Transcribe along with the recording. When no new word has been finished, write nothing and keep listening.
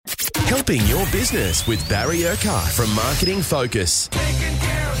Helping your business with Barry Urquhart from Marketing Focus.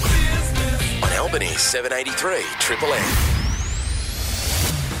 On Albany 783 Triple M.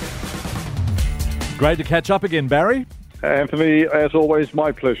 Great to catch up again, Barry. Anthony, as always,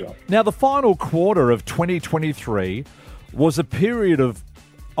 my pleasure. Now, the final quarter of 2023 was a period of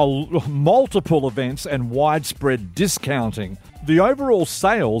multiple events and widespread discounting. The overall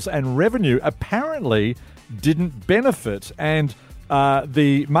sales and revenue apparently didn't benefit, and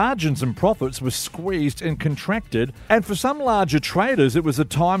the margins and profits were squeezed and contracted. And for some larger traders, it was a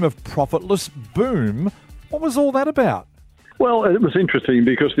time of profitless boom. What was all that about? Well, it was interesting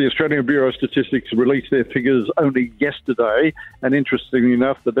because the Australian Bureau of Statistics released their figures only yesterday, and interestingly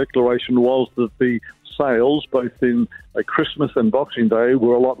enough, the declaration was that the sales, both in Christmas and Boxing Day,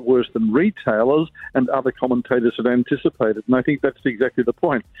 were a lot worse than retailers and other commentators had anticipated. And I think that's exactly the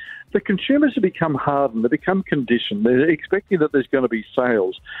point. The consumers have become hardened. They become conditioned. They're expecting that there's going to be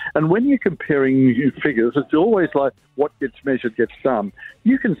sales. And when you're comparing figures, it's always like what gets measured gets done.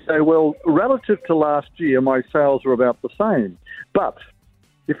 You can say, well, relative to last year, my sales are about the same. But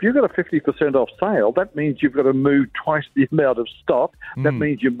if you've got a 50% off sale, that means you've got to move twice the amount of stock. That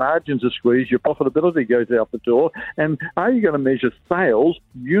means your margins are squeezed, your profitability goes out the door. And are you going to measure sales,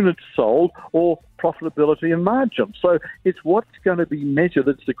 units sold, or profitability and margin? So it's what's going to be measured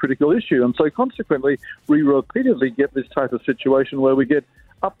that's the critical issue. And so consequently, we repeatedly get this type of situation where we get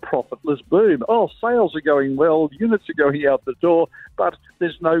a profitless boom. Oh, sales are going well, units are going out the door, but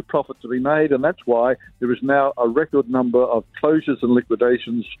there's no profit to be made, and that's why there is now a record number of closures and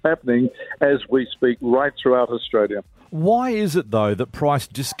liquidations happening as we speak right throughout Australia. Why is it, though, that price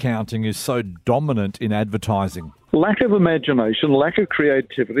discounting is so dominant in advertising? Lack of imagination, lack of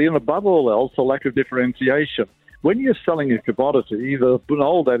creativity, and above all else, a lack of differentiation. When you're selling a commodity, the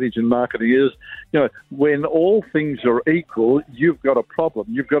old adage in marketing is, when all things are equal, you've got a problem.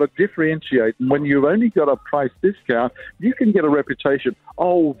 You've got to differentiate. And when you've only got a price discount, you can get a reputation.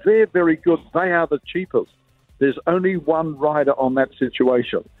 Oh, they're very good. They are the cheapest. There's only one rider on that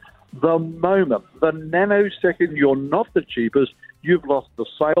situation. The moment, the nanosecond you're not the cheapest, you've lost the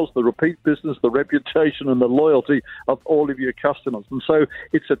sales, the repeat business, the reputation and the loyalty of all of your customers. And so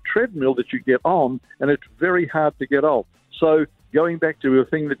it's a treadmill that you get on, and it's very hard to get off. So going back to a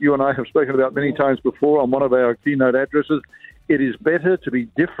thing that you and I have spoken about many times before on one of our keynote addresses, it is better to be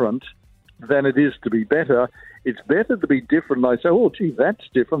different than it is to be better. It's better to be different. And I say, oh, gee, that's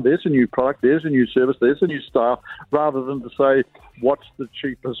different. There's a new product. There's a new service. There's a new staff, rather than to say, what's the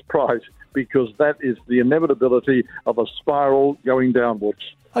cheapest price? Because that is the inevitability of a spiral going downwards.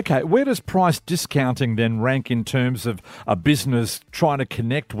 Okay, where does price discounting then rank in terms of a business trying to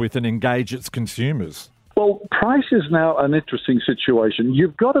connect with and engage its consumers? Well, price is now an interesting situation.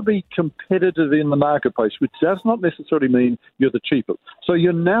 You've got to be competitive in the marketplace, which does not necessarily mean you're the cheapest. So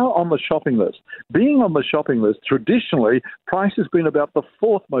you're now on the shopping list. Being on the shopping list, traditionally, price has been about the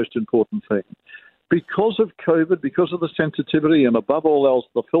fourth most important thing. Because of COVID, because of the sensitivity, and above all else,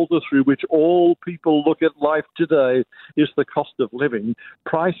 the filter through which all people look at life today is the cost of living,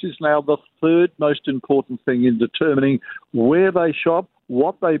 price is now the third most important thing in determining where they shop,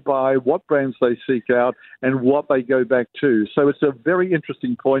 what they buy, what brands they seek out, and what they go back to. So it's a very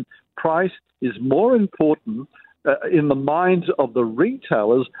interesting point. Price is more important in the minds of the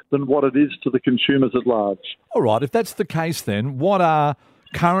retailers than what it is to the consumers at large. All right, if that's the case then, what are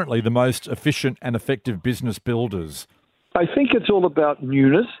currently the most efficient and effective business builders? I think it's all about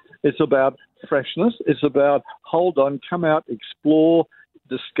newness. It's about freshness. It's about hold on, come out, explore,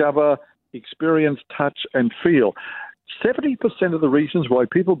 discover, experience, touch, and feel. 70% of the reasons why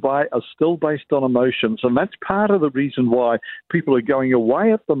people buy are still based on emotions, and that's part of the reason why people are going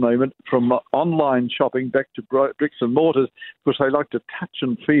away at the moment from online shopping back to bricks and mortars, because they like to touch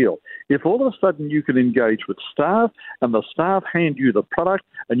and feel. If all of a sudden you can engage with staff and the staff hand you the product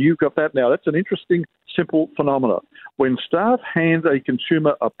and you've got that now, that's an interesting, simple phenomenon. When staff hand a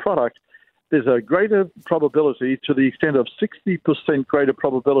consumer a product, there's a greater probability, to the extent of 60% greater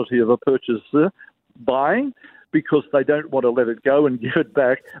probability of a purchaser buying, because they don't want to let it go and give it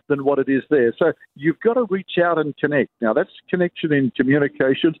back, than what it is there. So you've got to reach out and connect. Now, that's connection in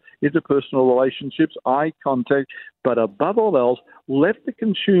communications, interpersonal relationships, eye contact, but above all else, let the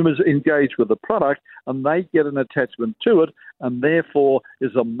consumers engage with the product and they get an attachment to it, and therefore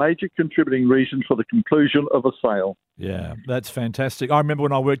is a major contributing reason for the conclusion of a sale. Yeah, that's fantastic. I remember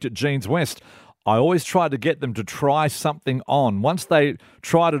when I worked at Jeans West, I always tried to get them to try something on. Once they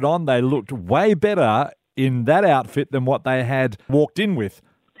tried it on, they looked way better in that outfit than what they had walked in with.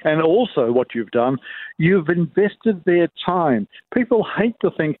 And also what you've done, you've invested their time. People hate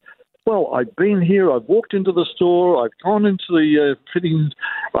to think Well, I've been here, I've walked into the store, I've gone into the fittings,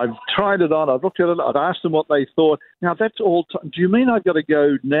 I've tried it on, I've looked at it, I've asked them what they thought. Now, that's all. Do you mean I've got to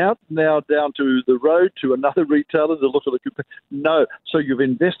go now down to the road to another retailer to look at the... No. So you've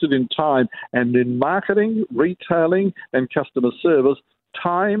invested in time, and in marketing, retailing, and customer service,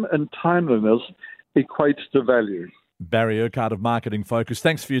 time and timeliness equates to value. Barry Urquhart of Marketing Focus.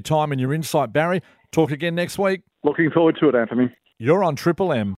 Thanks for your time and your insight, Barry. Talk again next week. Looking forward to it, Anthony. You're on Triple M.